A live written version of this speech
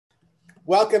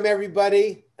Welcome,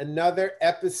 everybody. Another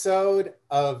episode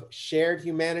of Shared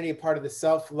Humanity, a part of the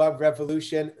Self-Love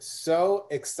Revolution. So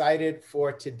excited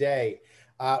for today.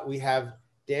 We have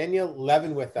Daniel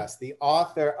Levin with us, the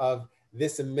author of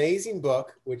this amazing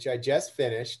book, which I just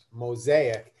finished,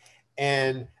 Mosaic,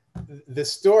 and the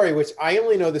story, which I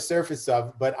only know the surface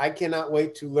of, but I cannot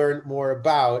wait to learn more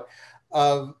about,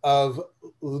 of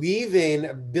leaving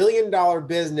a billion-dollar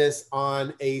business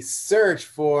on a search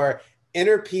for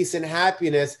inner peace and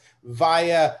happiness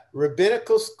via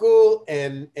rabbinical school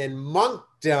and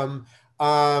monkdom.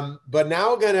 But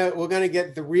now we're gonna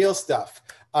get the real stuff.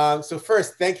 So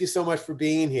first, thank you so much for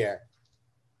being here.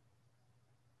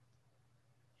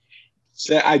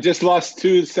 So I just lost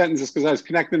two sentences because I was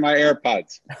connecting my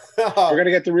AirPods. We're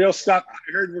gonna get the real stuff. I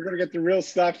heard we're gonna get the real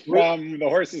stuff from the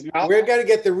horse's mouth. We're gonna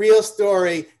get the real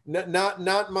story,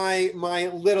 not my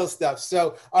little stuff.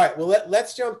 So all right, well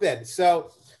let's jump in.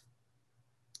 So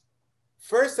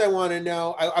first, I want to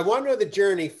know the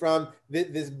journey from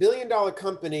this billion-dollar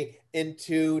company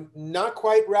into not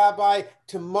quite rabbi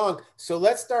to monk. So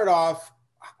let's start off.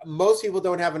 Most people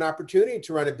don't have an opportunity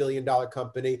to run a billion-dollar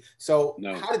company. So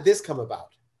How did this come about?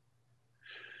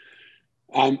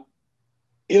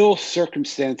 Ill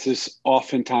circumstances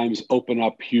oftentimes open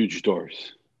up huge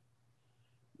doors.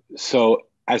 So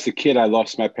as a kid, I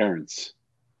lost my parents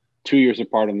 2 years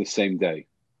apart on the same day.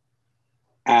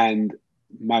 And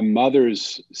my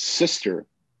mother's sister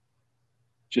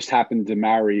just happened to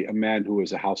marry a man who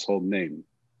was a household name.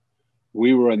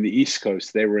 We were on the East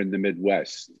Coast, they were in the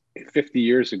Midwest. 50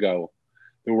 years ago,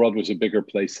 the world was a bigger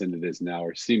place than it is now,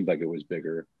 or seemed like it was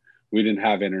bigger. We didn't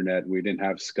have internet, we didn't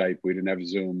have Skype, we didn't have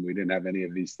Zoom, we didn't have any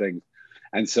of these things.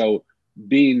 And so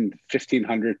being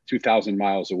 1,500, 2,000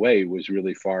 miles away was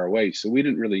really far away. So we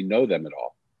didn't really know them at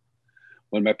all.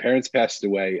 When my parents passed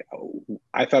away,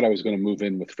 I thought I was going to move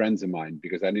in with friends of mine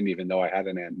because I didn't even know I had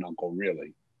an aunt and uncle,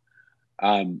 really.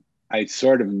 I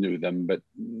sort of knew them, but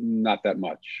not that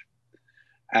much.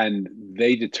 And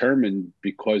they determined,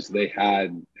 because it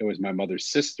was my mother's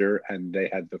sister, and they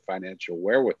had the financial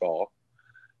wherewithal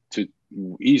to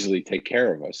easily take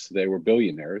care of us. They were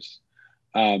billionaires,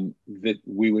 that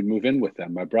we would move in with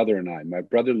them, my brother and I. My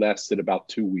brother lasted about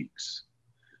 2 weeks,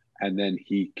 and then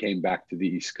he came back to the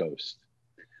East Coast.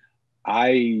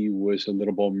 I was a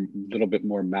little bit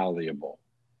more malleable.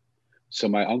 So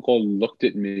my uncle looked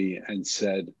at me and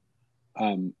said,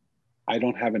 I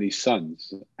don't have any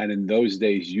sons. And in those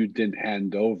days, you didn't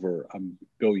hand over a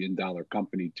billion-dollar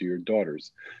company to your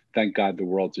daughters. Thank God the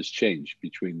world has changed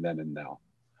between then and now.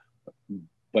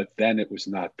 But then it was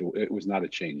not a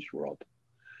changed world.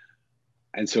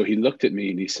 And so he looked at me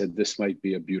and he said, this might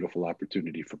be a beautiful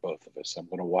opportunity for both of us. I'm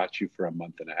going to watch you for a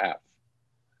month and a half.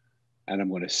 And I'm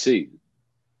going to see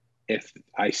if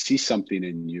I see something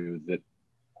in you that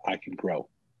I can grow.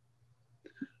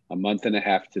 A month and a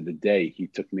half to the day, he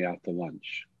took me out to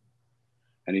lunch.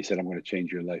 And he said, I'm going to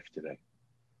change your life today.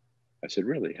 I said,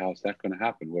 really? How's that going to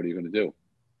happen? What are you going to do?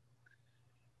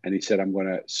 And he said, I'm going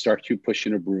to start you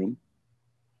pushing a broom.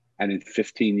 And in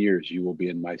 15 years, you will be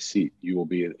in my seat. You will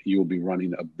be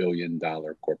running a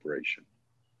billion-dollar corporation.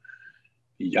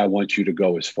 I want you to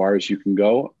go as far as you can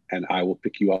go, and I will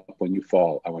pick you up when you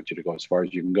fall. I want you to go as far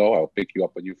as you can go. I will pick you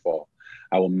up when you fall.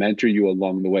 I will mentor you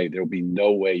along the way. There will be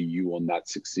no way you will not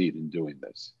succeed in doing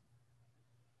this.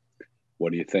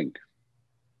 What do you think?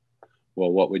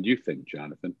 Well, what would you think,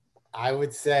 Jonathan? I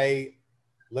would say,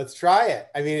 let's try it.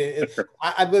 I mean,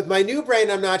 with my new brain,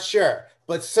 I'm not sure,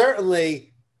 but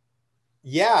certainly,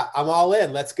 yeah, I'm all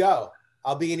in. Let's go.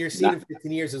 I'll be in your seat in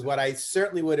 15 years is what I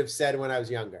certainly would have said when I was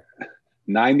younger.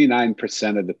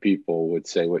 99% of the people would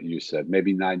say what you said,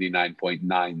 maybe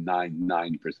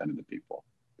 99.999% of the people.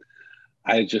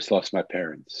 I had just lost my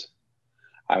parents.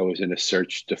 I was in a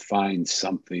search to find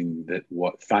something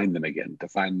find them again, to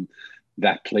find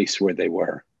that place where they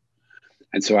were.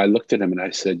 And so I looked at him and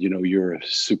I said, you're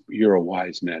a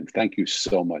wise man. Thank you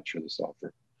so much for this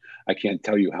offer. I can't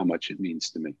tell you how much it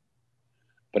means to me,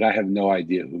 but I have no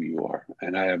idea who you are.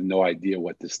 And I have no idea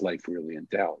what this life really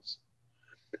entails.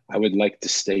 I would like to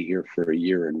stay here for a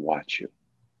year and watch you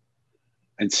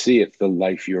and see if the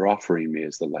life you're offering me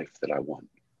is the life that I want.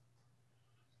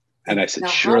 And I said, now,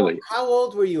 surely. How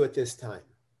old were you at this time?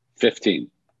 15.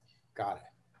 Got it.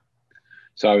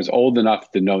 So I was old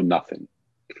enough to know nothing,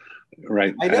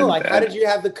 right? I know, how did you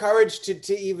have the courage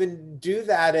to even do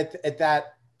that at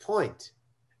that point?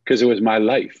 Because it was my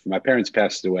life. My parents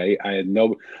passed away. I had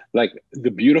the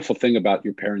beautiful thing about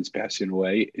your parents passing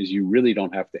away is you really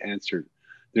don't have to answer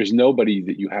There's nobody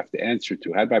that you have to answer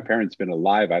to. Had my parents been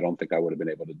alive, I don't think I would have been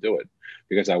able to do it,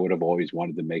 because I would have always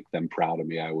wanted to make them proud of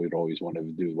me. I would always want to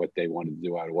do what they wanted to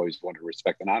do. I would always want to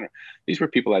respect and honor. These were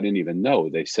people I didn't even know.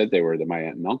 They said they were my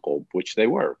aunt and uncle, which they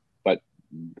were, but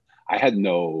I had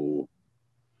no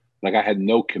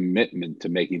commitment to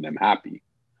making them happy.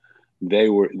 They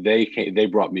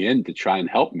brought me in to try and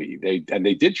help me. They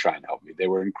did try and help me. They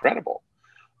were incredible.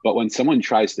 But when someone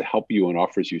tries to help you and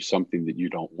offers you something that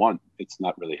you don't want, it's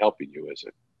not really helping you, is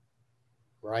it?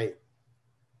 Right.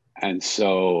 And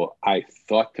so I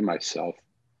thought to myself,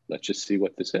 let's just see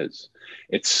what this is.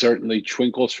 It certainly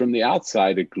twinkles from the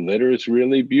outside. It glitters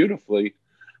really beautifully.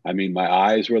 I mean, my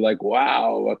eyes were like,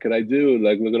 wow, what could I do?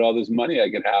 Like, look at all this money I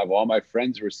could have. All my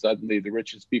friends were suddenly the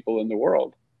richest people in the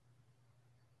world.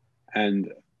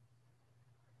 And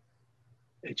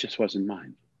it just wasn't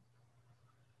mine.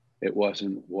 It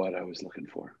wasn't what I was looking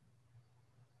for.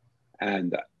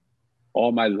 And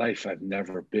all my life,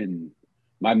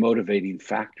 my motivating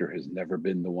factor has never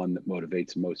been the one that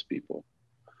motivates most people.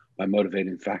 My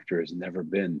motivating factor has never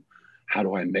been, how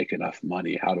do I make enough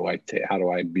money? How do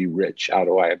I be rich? How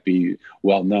do I be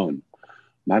well known?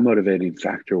 My motivating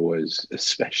factor was,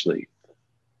 especially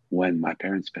when my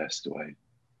parents passed away,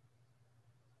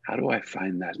 how do I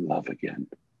find that love again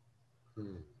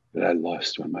that I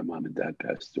lost when my mom and dad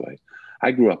passed away?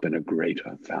 I grew up in a great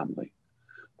family.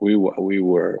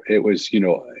 It was,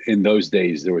 in those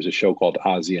days, there was a show called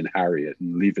Ozzie and Harriet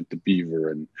and Leave It to Beaver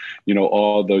and,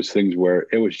 all those things where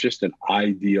it was just an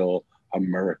ideal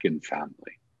American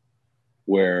family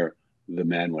where the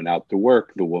man went out to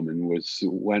work. The woman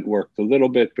worked a little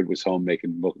bit, but was home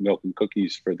making milk and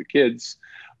cookies for the kids.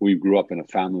 We grew up in a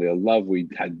family of love. We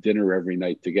had dinner every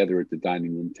night together at the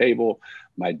dining room table.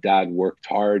 My dad worked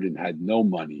hard and had no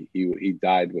money. He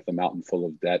died with a mountain full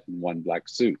of debt and one black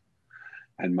suit.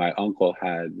 And my uncle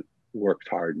had worked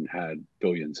hard and had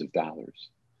billions of dollars.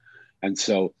 And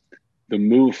so the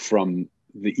move from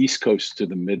the East Coast to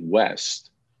the Midwest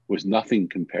was nothing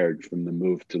compared from the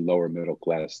move to lower middle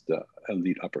class to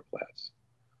elite upper class.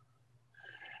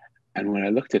 And when I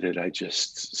looked at it, I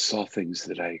just saw things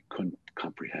that I couldn't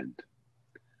comprehend.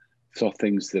 Saw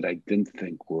things that I didn't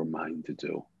think were mine to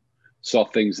do. Saw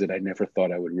things that I never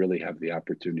thought I would really have the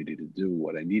opportunity to do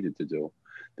what I needed to do.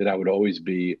 That I would always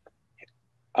be,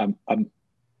 I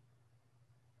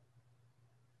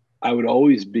would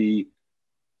always be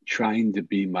trying to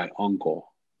be my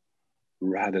uncle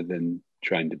rather than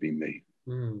trying to be me.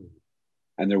 And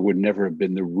there would never have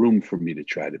been the room for me to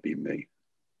try to be me,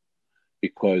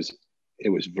 because it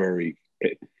was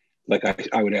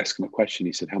I would ask him a question.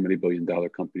 He said, how many billion-dollar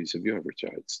companies have you ever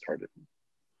started?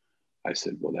 I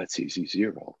said, well, that's easy,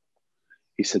 0.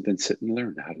 He said, then sit and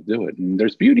learn how to do it. And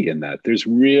there's beauty in that. There's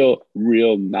real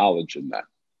knowledge in that.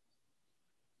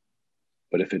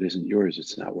 But if it isn't yours,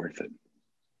 it's not worth it.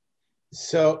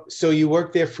 So you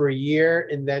worked there for a year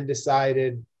and then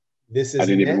decided this isn't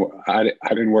I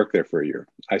didn't work there for a year.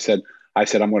 I said,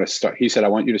 I'm going to start. He said, I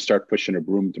want you to start pushing a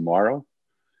broom tomorrow.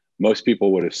 Most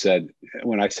people would have said,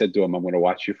 when I said to him, I'm going to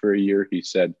watch you for a year, he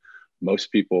said,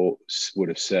 most people would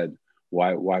have said,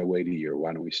 why wait a year?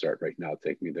 Why don't we start right now?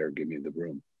 Take me there, give me the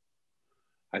broom.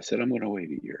 I said, I'm going to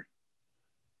wait a year.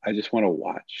 I just want to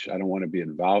watch. I don't want to be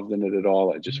involved in it at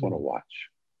all. I just want to watch.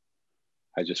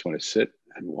 I just want to sit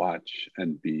and watch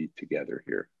and be together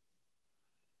here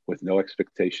with no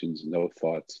expectations, no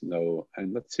thoughts,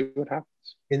 and let's see what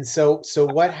happens. And so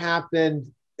what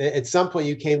happened? At some point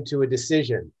you came to a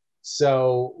decision.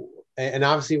 So, and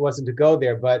obviously it wasn't to go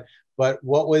there, but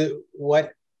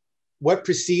what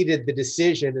preceded the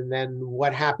decision, and then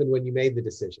what happened when you made the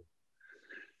decision?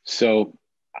 So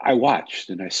I watched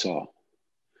and I saw.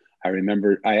 I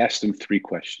remember I asked him 3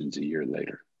 questions a year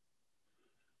later.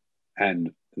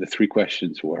 And the 3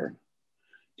 questions were,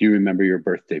 do you remember your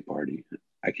birthday party?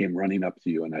 I came running up to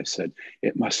you and I said,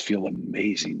 it must feel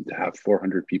amazing to have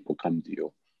 400 people come to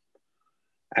you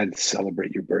and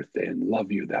celebrate your birthday and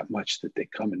love you that much that they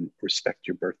come and respect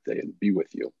your birthday and be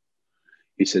with you.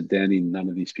 He said, Danny, none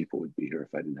of these people would be here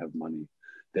if I didn't have money.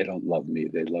 They don't love me.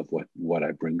 They love what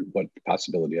I bring, what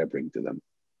possibility I bring to them.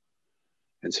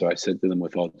 And so I said to them,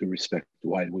 with all due respect,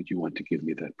 why would you want to give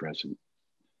me that present?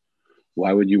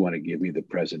 Why would you want to give me the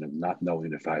present of not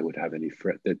knowing if I would have any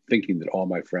friend, thinking that all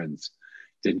my friends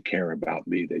didn't care about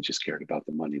me, they just cared about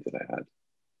the money that I had?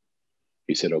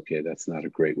 He said, okay, that's not a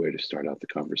great way to start out the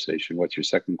conversation. What's your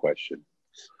second question?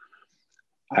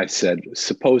 I said,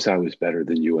 suppose I was better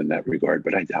than you in that regard,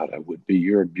 but I doubt I would be.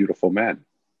 You're a beautiful man.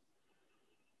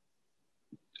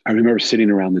 I remember sitting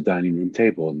around the dining room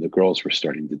table and the girls were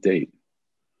starting to date.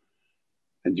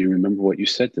 And do you remember what you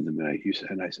said to them?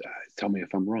 And I said, tell me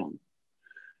if I'm wrong.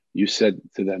 You said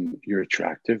to them, you're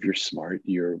attractive, you're smart,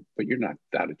 but you're not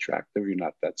that attractive, you're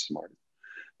not that smart.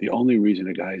 The only reason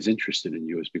a guy is interested in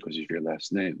you is because of your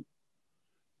last name.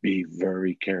 Be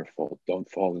very careful. Don't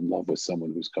fall in love with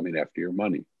someone who's coming after your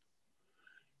money.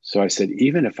 So I said,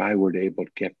 even if I were able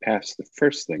to get past the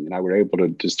first thing and I were able to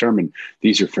determine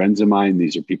these are friends of mine,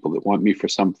 these are people that want me for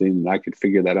something, and I could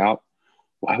figure that out,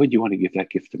 why would you want to give that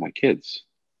gift to my kids?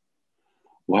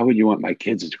 Why would you want my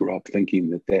kids to grow up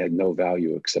thinking that they had no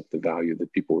value except the value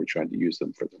that people were trying to use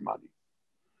them for their money?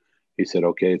 He said,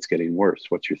 okay, it's getting worse.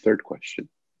 What's your third question?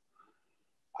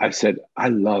 I said, I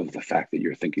love the fact that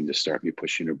you're thinking to start me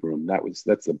pushing a broom. That's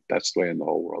the best way in the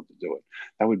whole world to do it.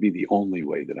 That would be the only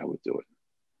way that I would do it.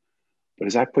 But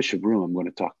as I push a broom, I'm going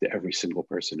to talk to every single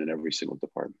person in every single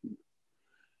department.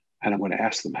 And I'm going to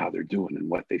ask them how they're doing and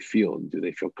what they feel. And do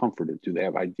they feel comforted? Do they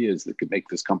have ideas that could make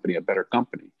this company a better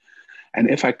company? And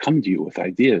if I come to you with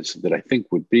ideas that I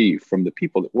think would be from the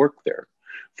people that work there,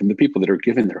 from the people that are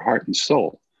giving their heart and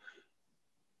soul,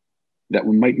 that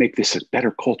we might make this a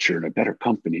better culture and a better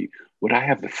company, would I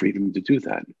have the freedom to do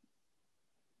that?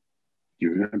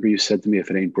 You remember you said to me,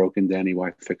 if it ain't broken, Danny,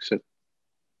 why fix it?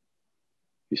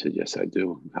 He said, yes, I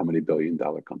do. How many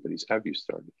billion-dollar companies have you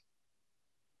started?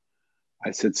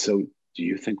 I said, so do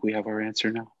you think we have our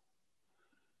answer now?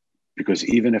 Because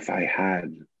even if I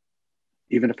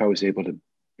was able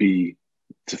to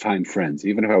find friends,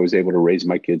 even if I was able to raise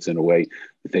my kids in a way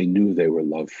that they knew they were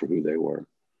loved for who they were,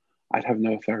 I'd have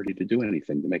no authority to do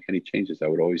anything, to make any changes. I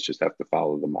would always just have to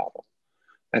follow the model.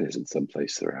 That isn't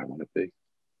someplace where I want to be.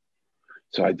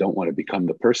 So I don't want to become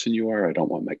the person you are. I don't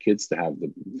want my kids to have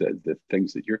the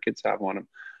things that your kids have on them.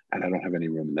 And I don't have any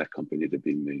room in that company to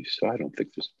be me. So I don't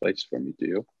think there's a place for me, do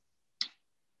you?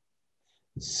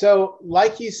 So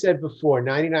like you said before,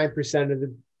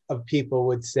 99% of people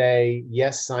would say,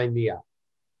 yes, sign me up.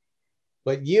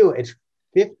 But you at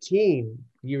 15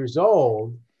 years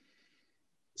old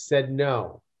said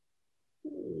no.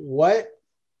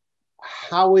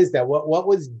 How is that? What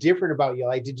was different about you?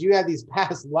 Like, did you have these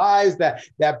past lives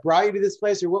that brought you to this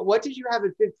place? Or what did you have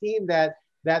at 15 that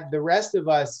the rest of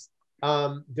us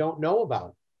don't know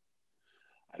about?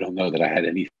 I don't know that I had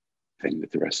anything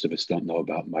that the rest of us don't know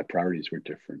about. My priorities were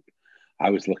different. I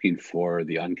was looking for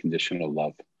the unconditional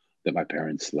love that my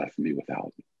parents left me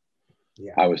without.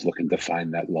 Yeah. I was looking to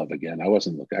find that love again.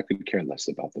 I could care less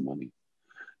about the money.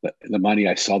 The money,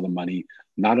 I saw the money.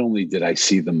 Not only did I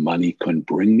see the money couldn't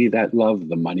bring me that love,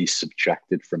 the money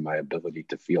subtracted from my ability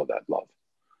to feel that love.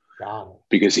 Wow.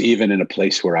 Because even in a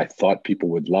place where I thought people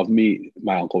would love me,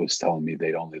 my uncle was telling me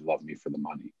they'd only love me for the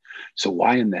money. So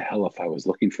why in the hell, if I was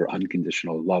looking for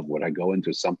unconditional love, would I go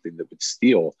into something that would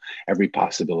steal every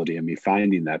possibility of me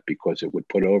finding that, because it would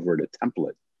put over it a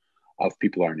template of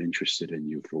people aren't interested in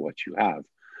you for what you have,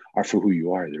 or for who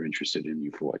you are. They're interested in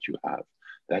you for what you have.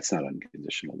 That's not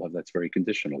unconditional love. That's very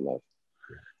conditional love.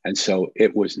 Yeah. And so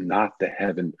it was not the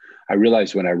heaven. I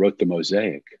realized when I wrote the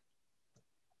Mosaic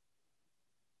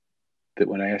that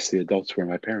when I asked the adults where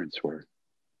my parents were,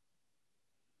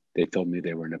 they told me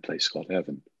they were in a place called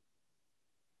heaven.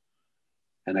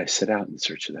 And I set out in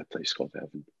search of that place called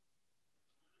heaven.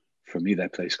 For me,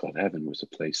 that place called heaven was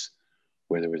a place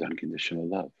where there was unconditional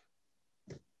love.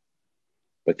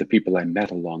 But the people I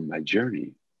met along my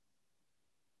journey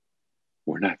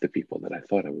were not the people that I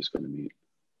thought I was going to meet.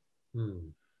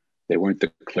 They weren't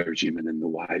the clergymen and the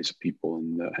wise people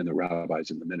and the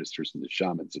rabbis and the ministers and the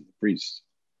shamans and the priests.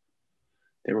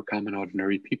 They were common,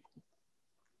 ordinary people.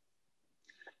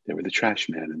 They were the trash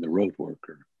man and the road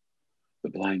worker, the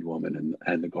blind woman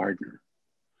and the gardener,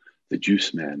 the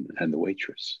juice man and the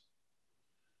waitress.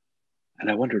 And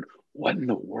I wondered, what in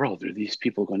the world are these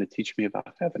people going to teach me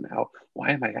about heaven?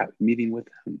 Why am I meeting with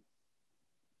them?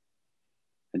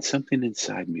 And something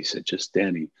inside me said, just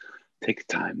Danny, take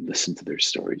time, listen to their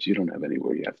stories. You don't have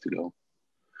anywhere you have to go.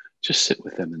 Just sit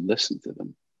with them and listen to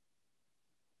them.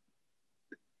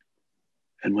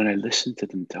 And when I listened to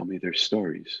them tell me their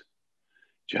stories,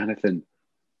 Jonathan,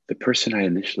 the person I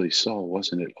initially saw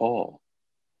wasn't at all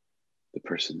the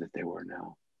person that they were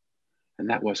now. And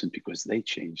that wasn't because they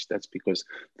changed. That's because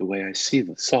the way I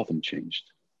saw them changed.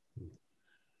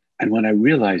 And when I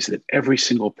realized that every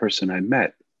single person I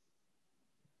met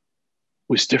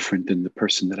was different than the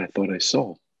person that I thought I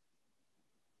saw,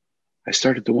 I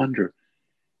started to wonder,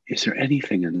 is there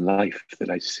anything in life that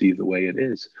I see the way it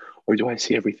is? Or do I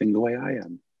see everything the way I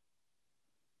am?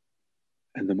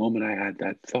 And the moment I had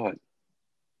that thought,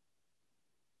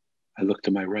 I looked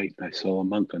to my right and I saw a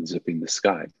monk unzipping the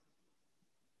sky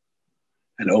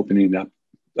and opening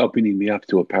me up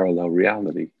to a parallel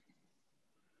reality.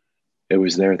 It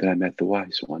was there that I met the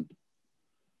wise one.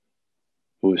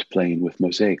 who was playing with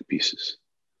mosaic pieces,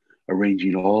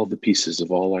 arranging all the pieces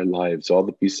of all our lives, all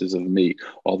the pieces of me,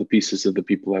 all the pieces of the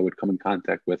people I would come in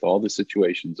contact with, all the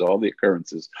situations, all the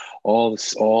occurrences, all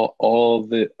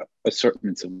the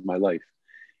assortments of my life.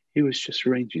 He was just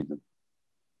arranging them.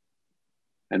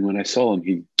 And when I saw him,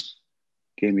 he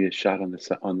gave me a shot on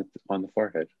the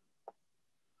forehead.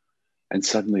 And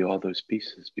suddenly all those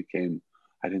pieces became,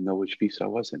 I didn't know which piece I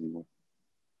was anymore.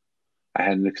 I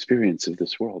had an experience of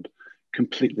this world,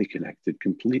 completely connected,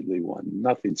 completely one,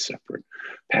 nothing separate,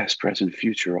 past, present,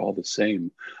 future, all the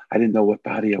same. I didn't know what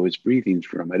body I was breathing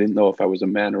from. I didn't know if I was a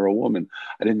man or a woman.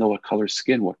 I didn't know what color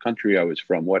skin, what country I was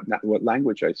from, what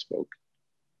language I spoke.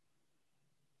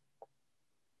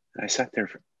 And I sat there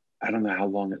for, I don't know how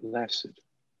long it lasted.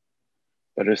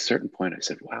 But at a certain point I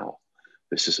said, wow,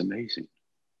 this is amazing.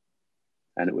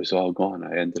 And it was all gone.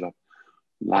 I ended up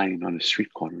lying on a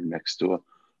street corner next to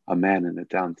a man in a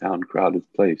downtown crowded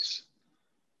place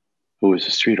who was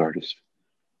a street artist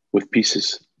with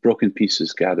pieces, broken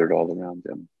pieces gathered all around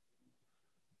him,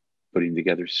 putting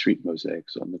together street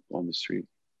mosaics on the street.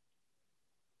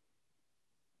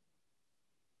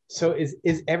 So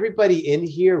is everybody in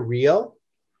here real?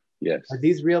 Yes. Are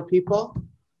these real people?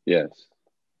 Yes.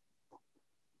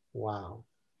 Wow.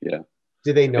 Yeah.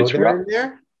 Do they know they're in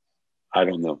there? I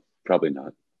don't know. Probably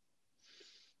not.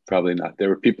 Probably not. There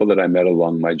were people that I met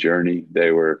along my journey.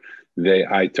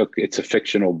 It's a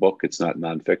fictional book. It's not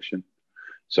nonfiction.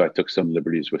 So I took some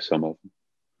liberties with some of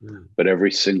them, but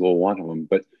every single one of them.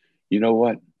 But you know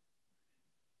what?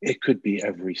 It could be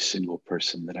every single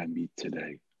person that I meet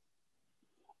today.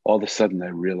 All of a sudden I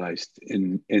realized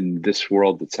in this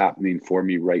world that's happening for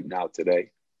me right now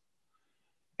today,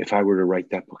 if I were to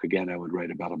write that book again, I would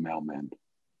write about a mailman.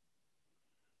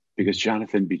 Because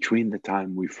Jonathan, between the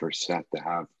time we first sat to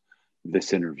have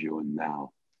this interview and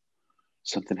now,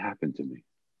 something happened to me.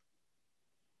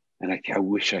 And I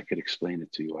wish I could explain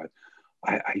it to you.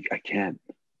 I can't.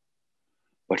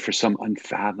 But for some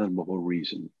unfathomable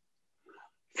reason,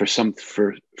 for some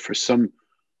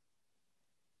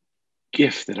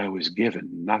gift that I was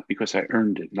given, not because I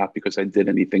earned it, not because I did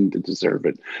anything to deserve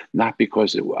it, not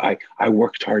because I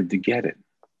worked hard to get it.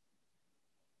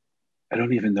 I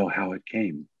don't even know how it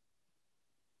came.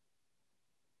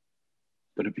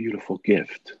 But a beautiful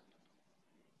gift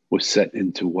was set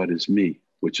into what is me,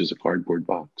 which is a cardboard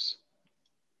box.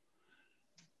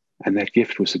 And that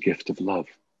gift was a gift of love.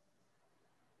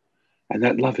 And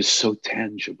that love is so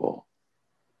tangible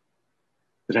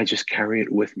that I just carry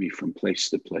it with me from place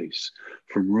to place,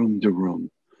 from room to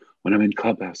room. When I'm in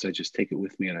Clubhouse, I just take it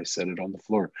with me and I set it on the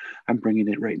floor. I'm bringing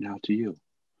it right now to you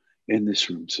in this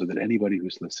room so that anybody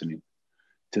who's listening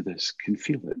to this can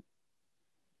feel it.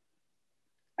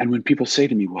 And when people say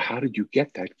to me, well, how did you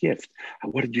get that gift?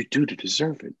 What did you do to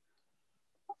deserve it?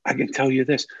 I can tell you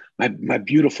this, my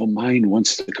beautiful mind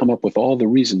wants to come up with all the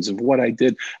reasons of what I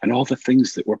did and all the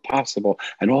things that were possible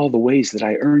and all the ways that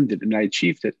I earned it and I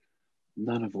achieved it,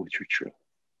 none of which are true.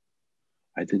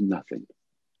 I did nothing.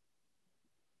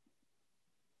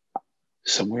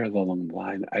 Somewhere along the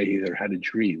line, I either had a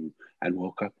dream and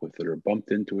woke up with it or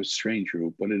bumped into a stranger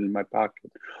who put it in my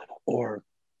pocket, or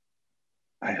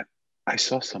I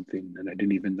saw something and I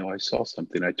didn't even know I saw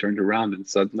something. I turned around and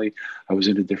suddenly I was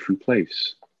in a different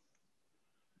place.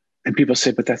 And people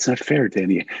say, but that's not fair,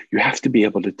 Danny. You have to be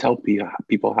able to tell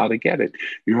people how to get it.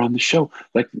 You're on the show.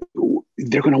 Like,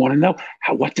 they're going to want to know,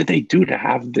 what did they do to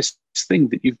have this thing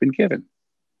that you've been given?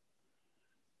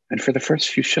 And for the first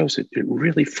few shows, it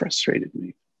really frustrated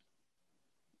me.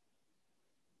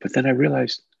 But then I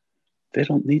realized they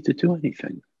don't need to do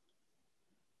anything.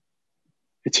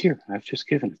 It's here. I've just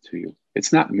given it to you.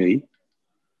 It's not me.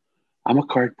 I'm a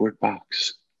cardboard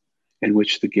box in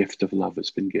which the gift of love has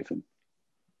been given.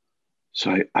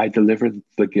 So I delivered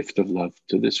the gift of love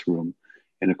to this room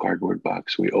in a cardboard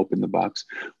box. We open the box.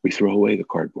 We throw away the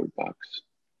cardboard box.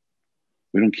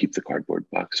 We don't keep the cardboard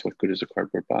box. What good is a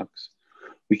cardboard box?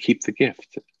 We keep the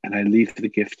gift. And I leave the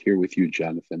gift here with you,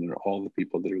 Jonathan, and all the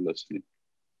people that are listening.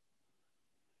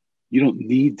 You don't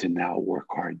need to now work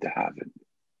hard to have it.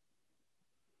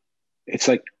 It's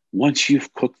like once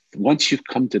you've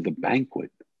come to the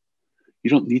banquet, you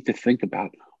don't need to think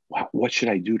about, what should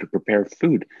I do to prepare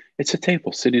food? It's a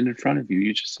table sitting in front of you.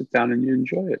 You just sit down and you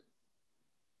enjoy it.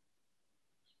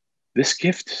 This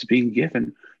gift is being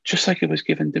given just like it was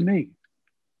given to me.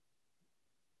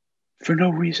 For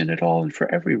no reason at all and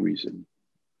for every reason.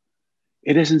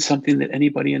 It isn't something that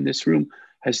anybody in this room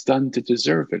has done to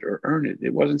deserve it or earn it.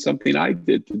 It wasn't something I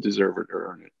did to deserve it or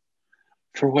earn it.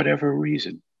 For whatever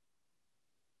reason.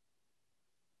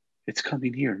 It's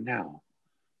coming here now,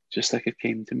 just like it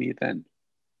came to me then.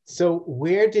 So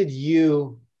where did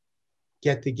you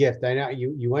get the gift? I know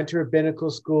you went to rabbinical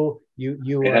school. You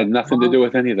It were had nothing to do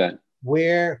with any of that.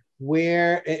 where,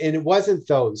 and it wasn't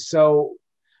those. So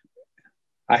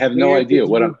I have no where idea did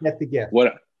you get the gift?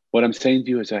 what I'm saying to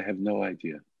you is I have no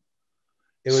idea.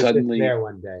 It was just there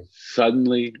one day.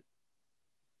 Suddenly,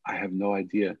 I have no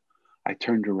idea. I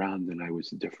turned around and I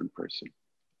was a different person.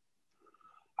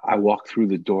 I walked through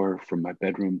the door from my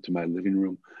bedroom to my living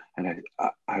room, and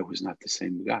I was not the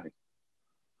same guy.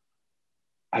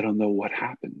 I don't know what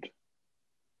happened.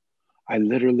 I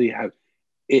literally have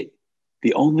it.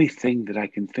 The only thing that I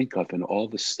can think of in all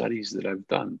the studies that I've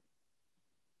done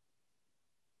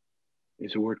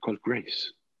is a word called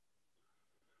grace.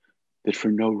 That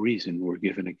for no reason we're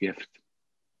given a gift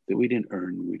that we didn't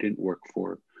earn, we didn't work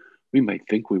for. We might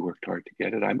think we worked hard to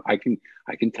get it. I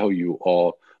can tell you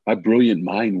all. My brilliant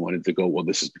mind wanted to go, well,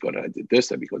 this is because I did this,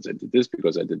 because I did this,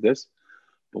 because I did this.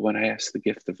 But when I ask the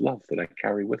gift of love that I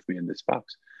carry with me in this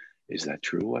box, is that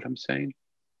true what I'm saying?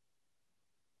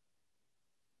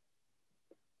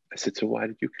 I said, so why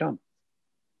did you come?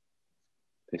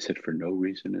 They said, for no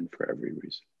reason and for every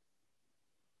reason.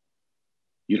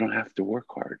 You don't have to work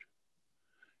hard.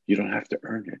 You don't have to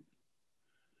earn it.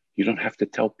 You don't have to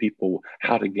tell people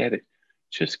how to get it.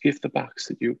 Just give the box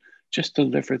just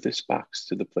deliver this box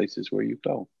to the places where you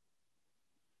go.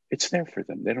 It's there for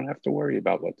them. They don't have to worry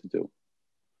about what to do.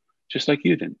 Just like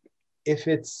you didn't. If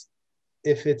it's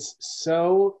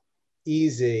so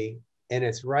easy and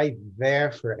it's right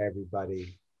there for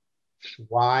everybody,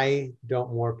 why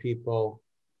don't more people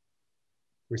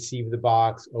receive the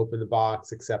box, open the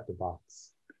box, accept the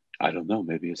box? I don't know.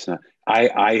 Maybe it's not.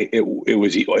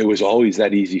 It was always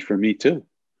that easy for me too,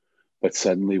 but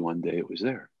suddenly one day it was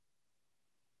there.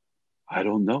 I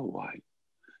don't know why.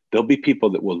 There'll be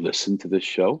people that will listen to this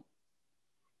show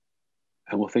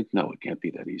and will think, no, it can't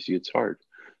be that easy. It's hard.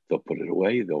 They'll put it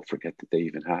away. They'll forget that they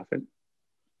even have it.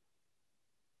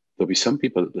 There'll be some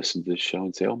people that listen to this show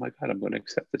and say, oh my God, I'm going to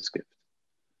accept this gift.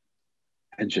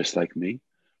 And just like me,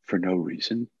 for no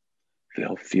reason,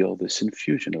 they'll feel this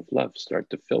infusion of love start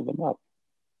to fill them up.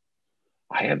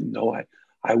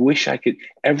 I wish I could.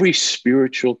 Every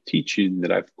spiritual teaching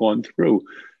that I've gone through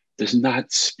does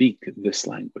not speak this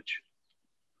language.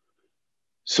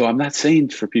 So I'm not saying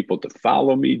for people to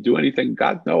follow me, do anything.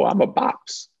 God, no, I'm a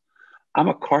box. I'm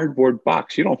a cardboard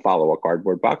box. You don't follow a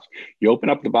cardboard box. You open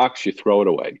up the box, you throw it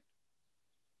away.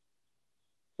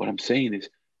 What I'm saying is,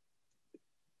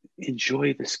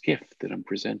 enjoy this gift that I'm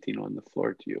presenting on the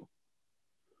floor to you.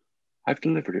 I've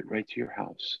delivered it right to your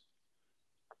house.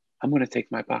 I'm going to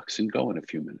take my box and go in a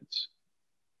few minutes.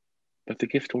 But the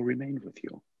gift will remain with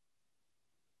you.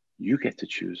 You get to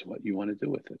choose what you want to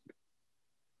do with it.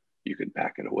 You can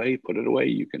pack it away, put it away.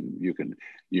 You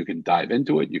can dive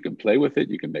into it. You can play with it.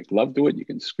 You can make love to it. You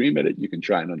can scream at it. You can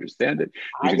try and understand it.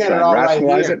 You can try and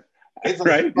rationalize it. It's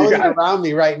like floating around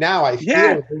me right now. I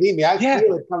feel it. Believe me, I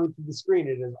feel it coming through the screen.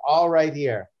 It is all right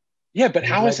here. Yeah, but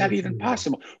how is that even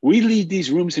possible? We lead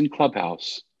these rooms in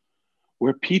Clubhouse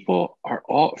where people are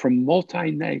all from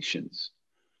multi-nations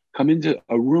come into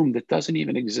a room that doesn't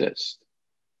even exist.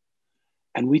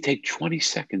 And we take 20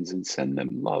 seconds and send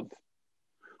them love.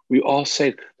 We all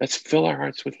say, let's fill our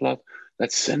hearts with love.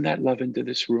 Let's send that love into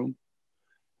this room.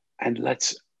 And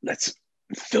let's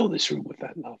fill this room with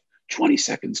that love. 20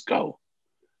 seconds, go.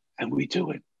 And we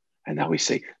do it. And now we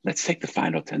say, let's take the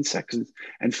final 10 seconds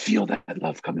and feel that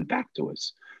love coming back to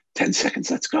us. 10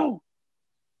 seconds, let's go.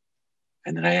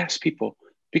 And then I ask people,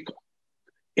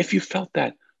 if you felt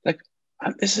that, like,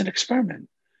 this is an experiment.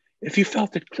 If you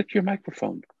felt it, click your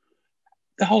microphone.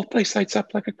 The whole place lights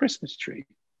up like a Christmas tree.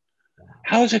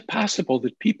 How is it possible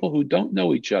that people who don't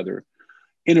know each other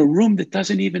in a room that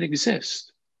doesn't even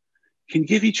exist can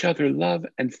give each other love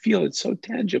and feel it so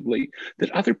tangibly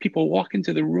that other people walk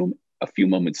into the room a few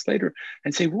moments later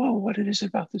and say, whoa, what it is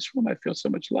about this room? I feel so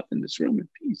much love in this room and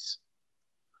peace.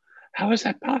 How is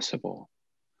that possible?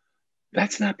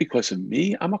 That's not because of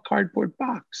me. I'm a cardboard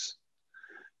box.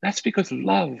 That's because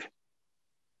love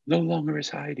no longer is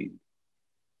hiding.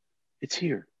 It's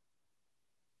here.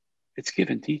 It's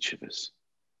given to each of us.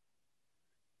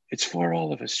 It's for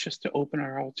all of us just to open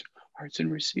our hearts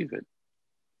and receive it.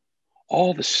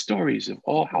 All the stories of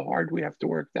how hard we have to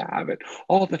work to have it,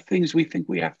 all the things we think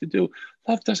we have to do.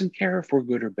 Love doesn't care if we're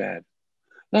good or bad.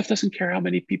 Love doesn't care how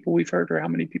many people we've hurt or how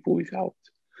many people we've helped.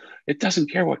 It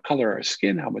doesn't care what color our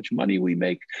skin, how much money we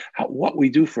make, what we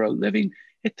do for a living.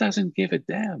 It doesn't give a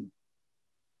damn.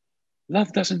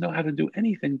 Love doesn't know how to do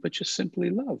anything but just simply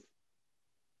love.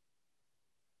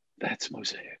 That's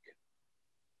Mosaic.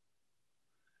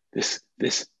 This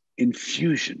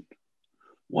infusion,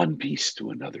 One piece to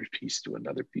another piece to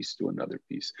another piece to another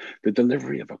piece. The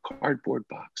delivery of a cardboard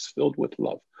box filled with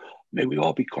love. May we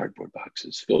all be cardboard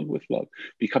boxes filled with love,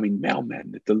 becoming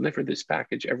mailmen that deliver this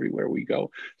package everywhere we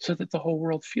go so that the whole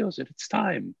world feels it. It's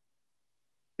time.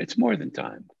 It's more than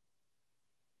time.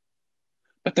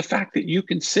 But the fact that you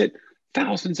can sit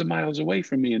thousands of miles away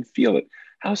from me and feel it,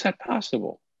 how's that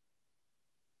possible?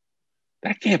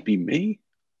 That can't be me.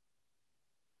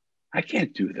 I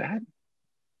can't do that.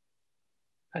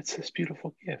 That's this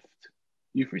beautiful gift.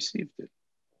 You've received it.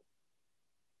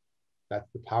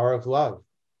 That's the power of love.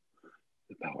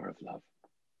 The power of love.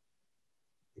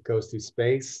 It goes through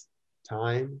space,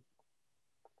 time.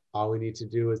 All we need to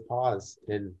do is pause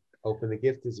and open the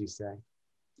gift, as you say.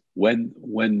 When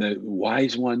the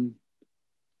wise one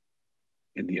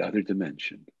in the other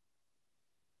dimension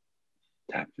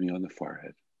tapped me on the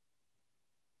forehead,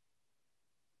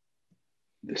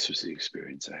 this was the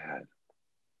experience I had.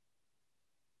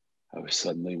 I was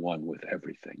suddenly one with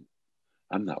everything.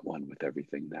 I'm not one with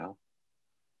everything now.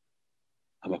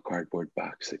 I'm a cardboard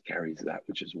box that carries that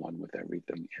which is one with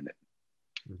everything in it.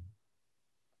 Mm-hmm.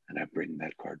 And I bring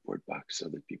that cardboard box so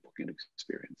that people can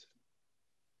experience it.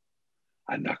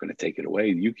 I'm not going to take it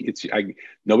away.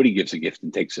 Nobody gives a gift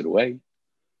and takes it away.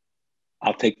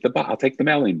 I'll take the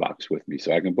mailing box with me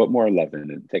so I can put more love in it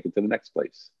and take it to the next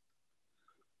place.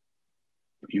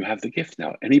 But you have the gift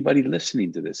now. Anybody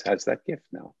listening to this has that gift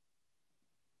now.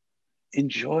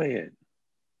 Enjoy it.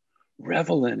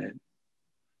 Revel in it.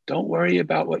 Don't worry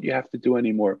about what you have to do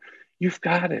anymore. You've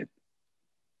got it.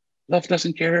 Love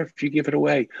doesn't care if you give it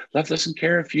away. Love doesn't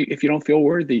care if you don't feel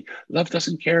worthy. Love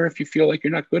doesn't care if you feel like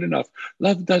you're not good enough.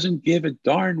 Love doesn't give a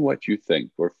darn what you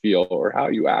think or feel or how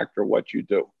you act or what you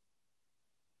do.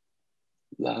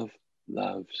 Love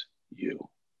loves you.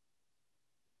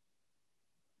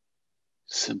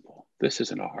 Simple. This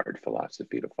isn't a hard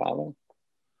philosophy to follow.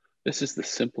 This is the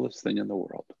simplest thing in the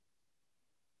world.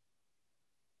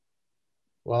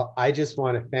 Well, I just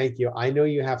want to thank you. I know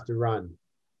you have to run.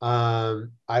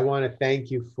 I want to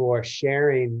thank you for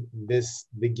sharing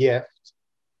the gift,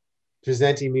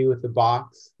 presenting me with the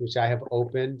box, which I have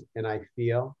opened and I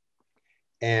feel.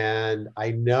 And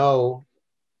I know,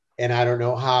 and I don't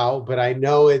know how, but I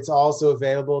know it's also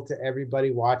available to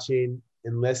everybody watching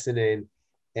and listening.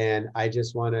 And I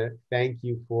just want to thank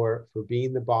you for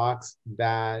being the box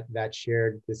that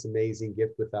shared this amazing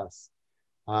gift with us.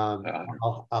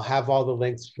 I'll have all the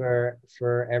links for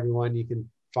everyone. You can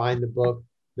find the book,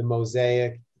 the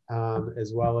Mosaic,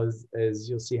 as well as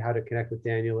you'll see how to connect with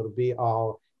Daniel. It'll be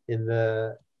all in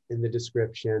the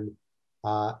description.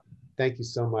 Thank you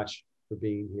so much for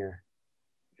being here.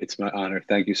 It's my honor.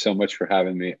 Thank you so much for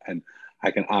having me. And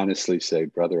I can honestly say,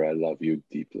 brother, I love you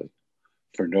deeply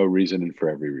for no reason and for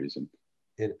every reason.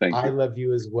 And I love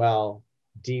you as well,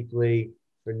 deeply,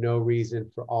 for no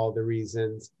reason, for all the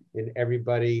reasons. And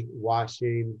everybody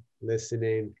watching,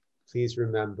 listening, please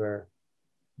remember,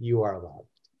 you are loved.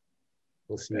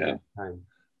 We'll see you next time.